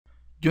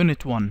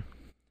Unit 1,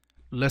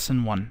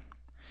 Lesson 1,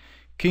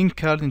 King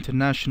Khalid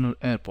International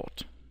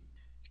Airport.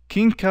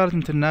 King Khalid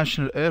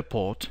International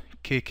Airport,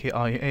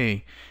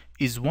 KKIA,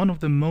 is one of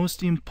the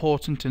most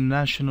important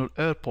international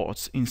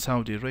airports in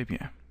Saudi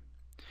Arabia.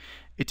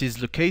 It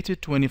is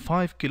located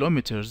 25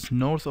 kilometers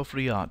north of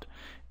Riyadh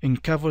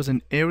and covers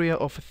an area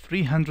of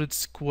 300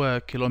 square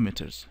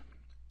kilometers.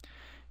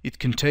 It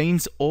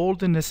contains all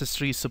the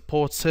necessary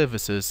support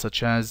services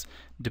such as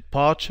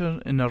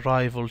departure and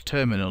arrival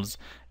terminals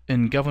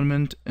and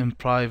government and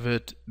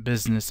private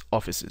business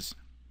offices.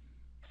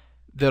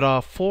 There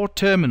are 4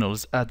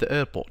 terminals at the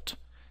airport,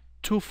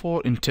 2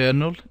 for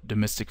internal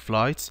domestic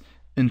flights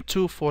and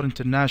 2 for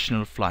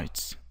international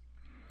flights.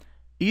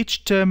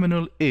 Each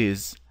terminal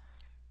is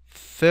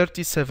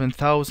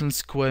 37,000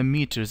 square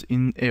meters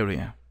in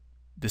area.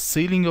 The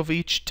ceiling of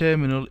each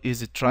terminal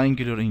is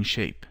triangular in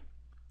shape.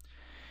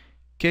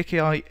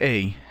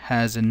 KKIA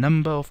has a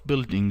number of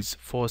buildings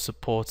for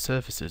support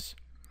services.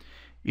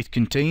 It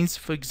contains,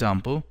 for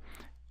example,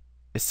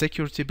 a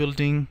security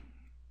building,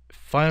 a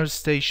fire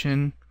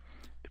station,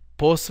 a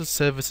postal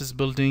services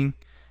building,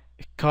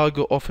 a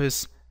cargo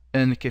office,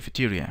 and a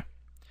cafeteria.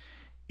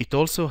 It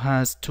also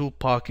has 2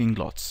 parking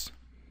lots.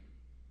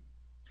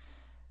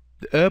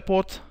 The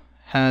airport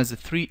has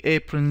 3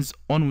 aprons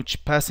on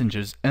which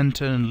passengers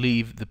enter and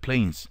leave the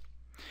planes.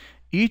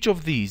 Each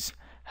of these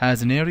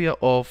has an area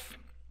of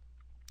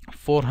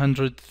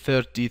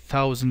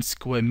 430,000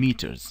 square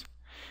meters.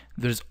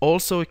 There is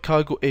also a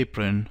cargo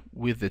apron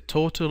with a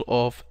total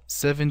of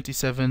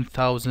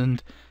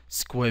 77,000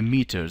 square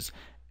meters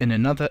and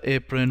another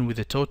apron with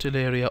a total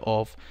area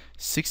of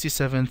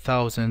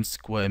 67,000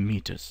 square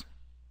meters.